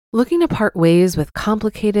Looking to part ways with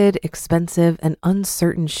complicated, expensive, and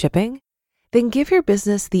uncertain shipping? Then give your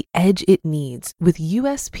business the edge it needs with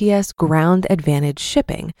USPS Ground Advantage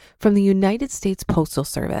shipping from the United States Postal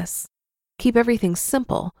Service. Keep everything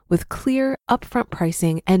simple with clear, upfront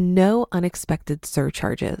pricing and no unexpected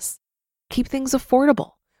surcharges. Keep things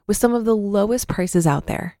affordable with some of the lowest prices out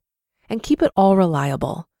there. And keep it all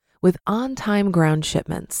reliable with on-time ground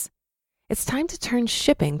shipments. It's time to turn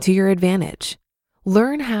shipping to your advantage.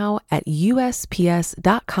 Learn how at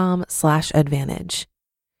USPS.com/advantage.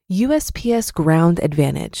 USPS Ground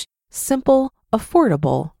Advantage. Simple,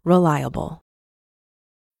 affordable, reliable.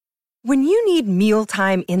 When you need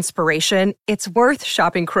mealtime inspiration, it's worth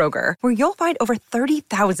shopping Kroger, where you'll find over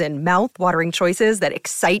 30,000 mouth-watering choices that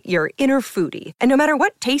excite your inner foodie. And no matter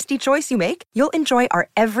what tasty choice you make, you'll enjoy our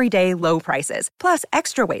everyday low prices, plus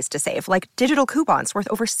extra ways to save, like digital coupons worth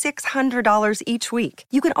over $600 each week.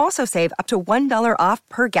 You can also save up to $1 off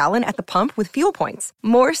per gallon at the pump with fuel points.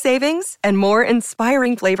 More savings and more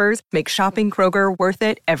inspiring flavors make shopping Kroger worth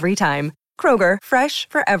it every time. Kroger, fresh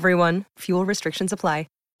for everyone. Fuel restrictions apply.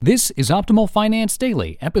 This is Optimal Finance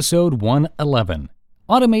Daily, episode 111.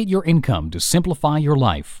 Automate Your Income to Simplify Your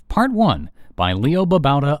Life, Part 1, by Leo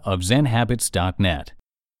Babauta of ZenHabits.net.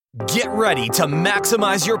 Get ready to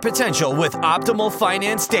maximize your potential with Optimal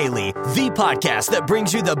Finance Daily, the podcast that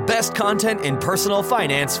brings you the best content in personal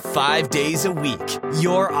finance 5 days a week.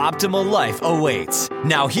 Your optimal life awaits.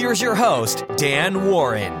 Now here's your host, Dan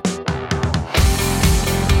Warren.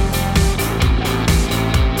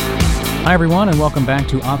 Hi everyone, and welcome back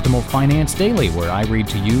to Optimal Finance Daily, where I read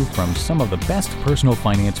to you from some of the best personal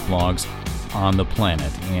finance blogs on the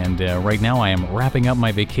planet. And right now I am wrapping up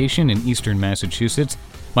my vacation in eastern Massachusetts.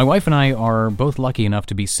 My wife and I are both lucky enough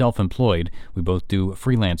to be self-employed. We both do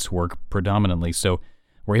freelance work predominantly, so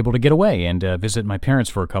we're able to get away and visit my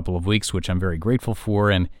parents for a couple of weeks, which I'm very grateful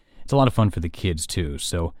for, and it's a lot of fun for the kids too.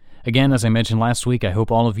 So again, as I mentioned last week, I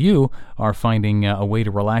hope all of you are finding a way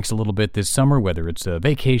to relax a little bit this summer, whether it's a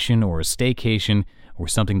vacation or a staycation or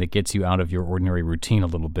something that gets you out of your ordinary routine a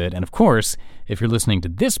little bit. And of course, if you're listening to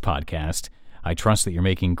this podcast, I trust that you're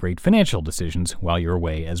making great financial decisions while you're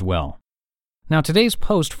away as well. Now, today's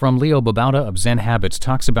post from Leo Babauta of Zen Habits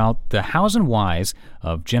talks about the hows and whys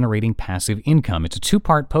of generating passive income. It's a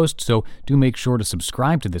two-part post, so do make sure to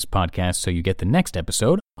subscribe to this podcast so you get the next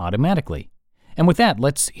episode automatically. And with that,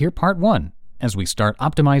 let's hear part 1 as we start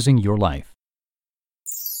optimizing your life.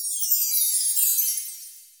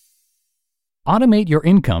 Automate Your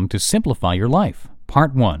Income to Simplify Your Life,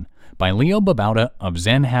 Part 1, by Leo Babauta of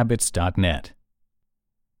ZenHabits.net.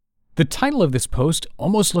 The title of this post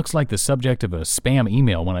almost looks like the subject of a spam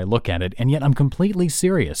email when I look at it, and yet I'm completely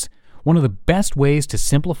serious. One of the best ways to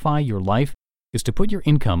simplify your life is to put your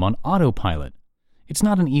income on autopilot. It's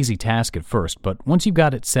not an easy task at first, but once you've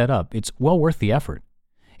got it set up, it's well worth the effort.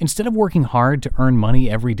 Instead of working hard to earn money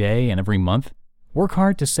every day and every month, work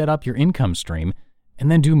hard to set up your income stream and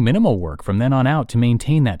then do minimal work from then on out to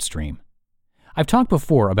maintain that stream. I've talked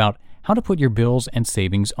before about how to put your bills and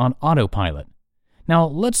savings on autopilot. Now,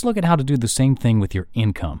 let's look at how to do the same thing with your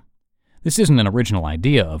income. This isn't an original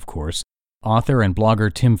idea, of course. Author and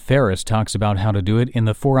blogger Tim Ferriss talks about how to do it in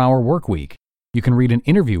the 4-Hour Workweek. You can read an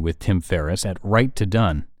interview with Tim Ferriss at Right to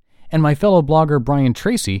Done. And my fellow blogger Brian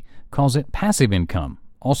Tracy calls it passive income.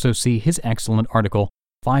 Also see his excellent article,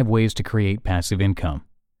 5 Ways to Create Passive Income.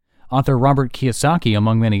 Author Robert Kiyosaki,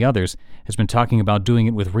 among many others, has been talking about doing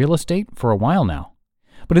it with real estate for a while now.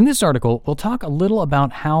 But in this article, we'll talk a little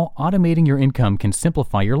about how automating your income can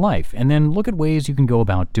simplify your life, and then look at ways you can go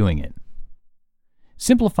about doing it.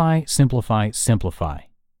 Simplify, simplify, simplify.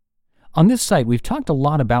 On this site, we've talked a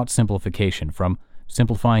lot about simplification, from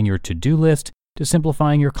simplifying your to-do list to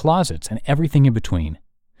simplifying your closets and everything in between.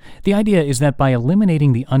 The idea is that by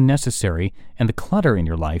eliminating the unnecessary and the clutter in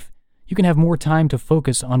your life, you can have more time to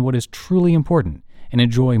focus on what is truly important and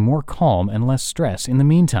enjoy more calm and less stress in the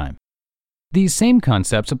meantime. These same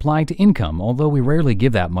concepts apply to income, although we rarely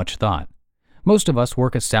give that much thought. Most of us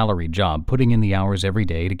work a salaried job, putting in the hours every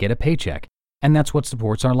day to get a paycheck, and that's what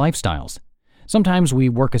supports our lifestyles. Sometimes we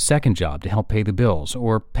work a second job to help pay the bills,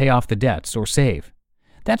 or pay off the debts, or save.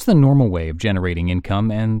 That's the normal way of generating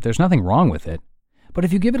income, and there's nothing wrong with it. But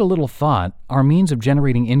if you give it a little thought, our means of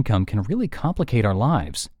generating income can really complicate our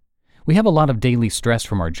lives. We have a lot of daily stress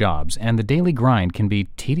from our jobs, and the daily grind can be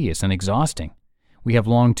tedious and exhausting. We have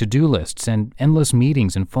long to-do lists and endless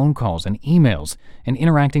meetings and phone calls and emails and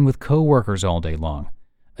interacting with coworkers all day long.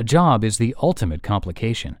 A job is the ultimate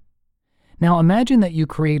complication. Now imagine that you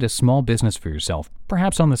create a small business for yourself,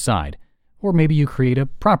 perhaps on the side, or maybe you create a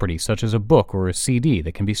property such as a book or a CD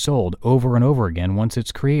that can be sold over and over again once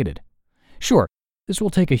it's created. Sure, This will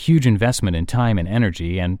take a huge investment in time and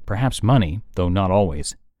energy and perhaps money, though not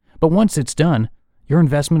always. But once it's done, your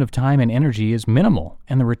investment of time and energy is minimal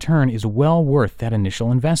and the return is well worth that initial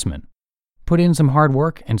investment. Put in some hard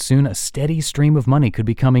work and soon a steady stream of money could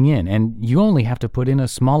be coming in, and you only have to put in a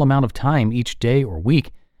small amount of time each day or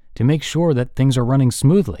week to make sure that things are running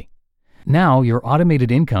smoothly. Now your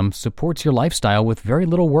automated income supports your lifestyle with very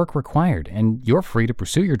little work required, and you're free to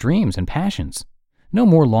pursue your dreams and passions. No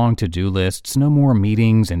more long to-do lists, no more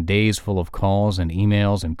meetings and days full of calls and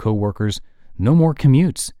emails and coworkers, no more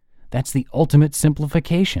commutes. That's the ultimate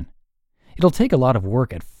simplification. It'll take a lot of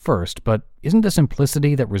work at first, but isn't the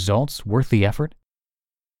simplicity that results worth the effort?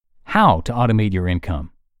 How to automate your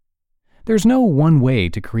income? There's no one way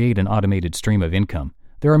to create an automated stream of income.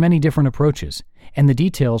 There are many different approaches, and the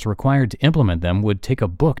details required to implement them would take a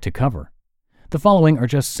book to cover. The following are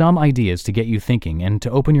just some ideas to get you thinking and to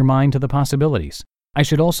open your mind to the possibilities. I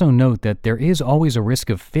should also note that there is always a risk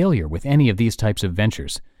of failure with any of these types of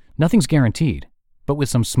ventures. Nothing's guaranteed, but with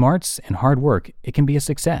some smarts and hard work, it can be a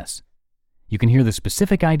success. You can hear the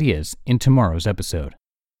specific ideas in tomorrow's episode.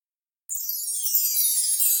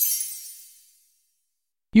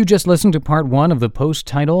 You just listened to part 1 of the post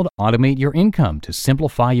titled Automate Your Income to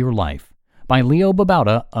Simplify Your Life by Leo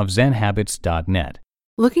Babauta of ZenHabits.net.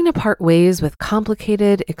 Looking to part ways with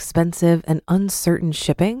complicated, expensive, and uncertain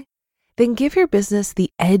shipping? Then give your business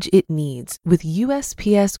the edge it needs with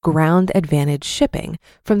USPS Ground Advantage shipping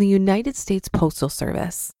from the United States Postal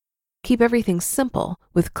Service. Keep everything simple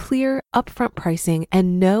with clear, upfront pricing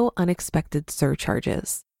and no unexpected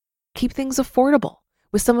surcharges. Keep things affordable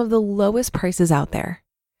with some of the lowest prices out there.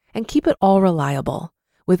 And keep it all reliable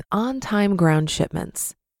with on-time ground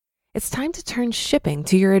shipments. It's time to turn shipping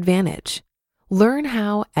to your advantage. Learn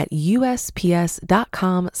how at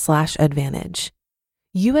USPS.com/advantage.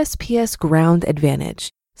 USPS Ground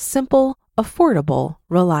Advantage. Simple, affordable,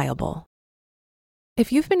 reliable.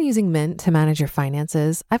 If you've been using Mint to manage your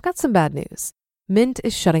finances, I've got some bad news. Mint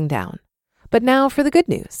is shutting down. But now for the good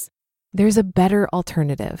news. There's a better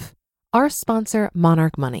alternative. Our sponsor,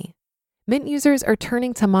 Monarch Money. Mint users are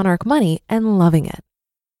turning to Monarch Money and loving it.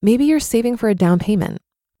 Maybe you're saving for a down payment,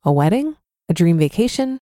 a wedding, a dream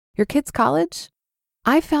vacation, your kid's college.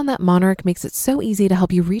 I've found that Monarch makes it so easy to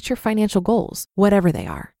help you reach your financial goals, whatever they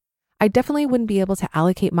are. I definitely wouldn't be able to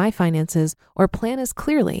allocate my finances or plan as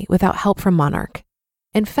clearly without help from Monarch.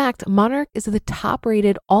 In fact, Monarch is the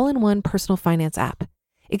top-rated all-in-one personal finance app.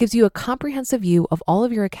 It gives you a comprehensive view of all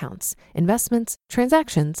of your accounts, investments,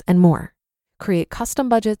 transactions, and more. Create custom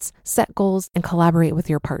budgets, set goals, and collaborate with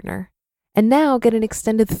your partner. And now get an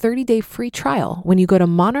extended 30-day free trial when you go to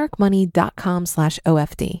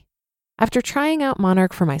monarchmoney.com/OFD. After trying out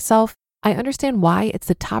Monarch for myself, I understand why it's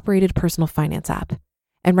the top-rated personal finance app.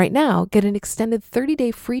 And right now, get an extended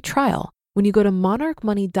 30-day free trial when you go to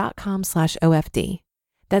monarchmoney.com/OFD.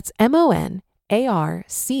 That's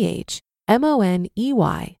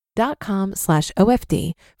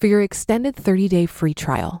monarchmoney.com/OFD for your extended 30-day free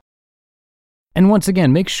trial. And once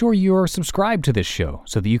again, make sure you're subscribed to this show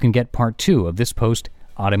so that you can get part 2 of this post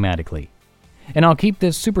automatically. And I'll keep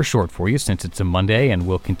this super short for you since it's a Monday, and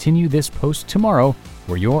we'll continue this post tomorrow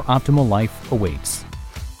where your optimal life awaits.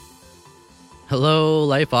 Hello,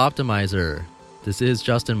 Life Optimizer. This is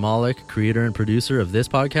Justin Malik, creator and producer of this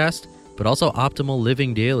podcast, but also Optimal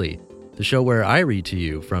Living Daily, the show where I read to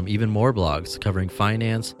you from even more blogs covering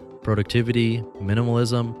finance, productivity,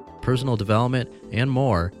 minimalism, personal development, and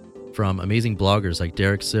more from amazing bloggers like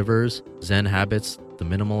Derek Sivers, Zen Habits, The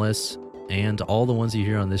Minimalists, and all the ones you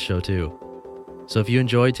hear on this show too. So if you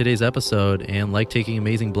enjoyed today's episode and like taking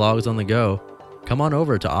amazing blogs on the go, come on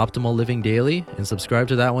over to Optimal Living Daily and subscribe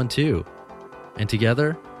to that one too. And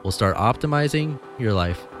together, we'll start optimizing your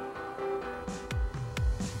life.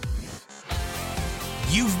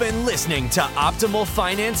 You've been listening to Optimal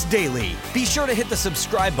Finance Daily. Be sure to hit the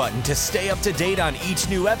subscribe button to stay up to date on each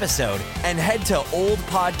new episode and head to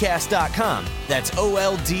oldpodcast.com. That's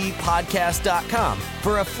OLDpodcast.com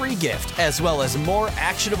for a free gift as well as more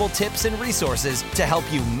actionable tips and resources to help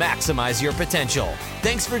you maximize your potential.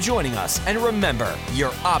 Thanks for joining us, and remember, your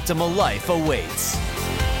optimal life awaits.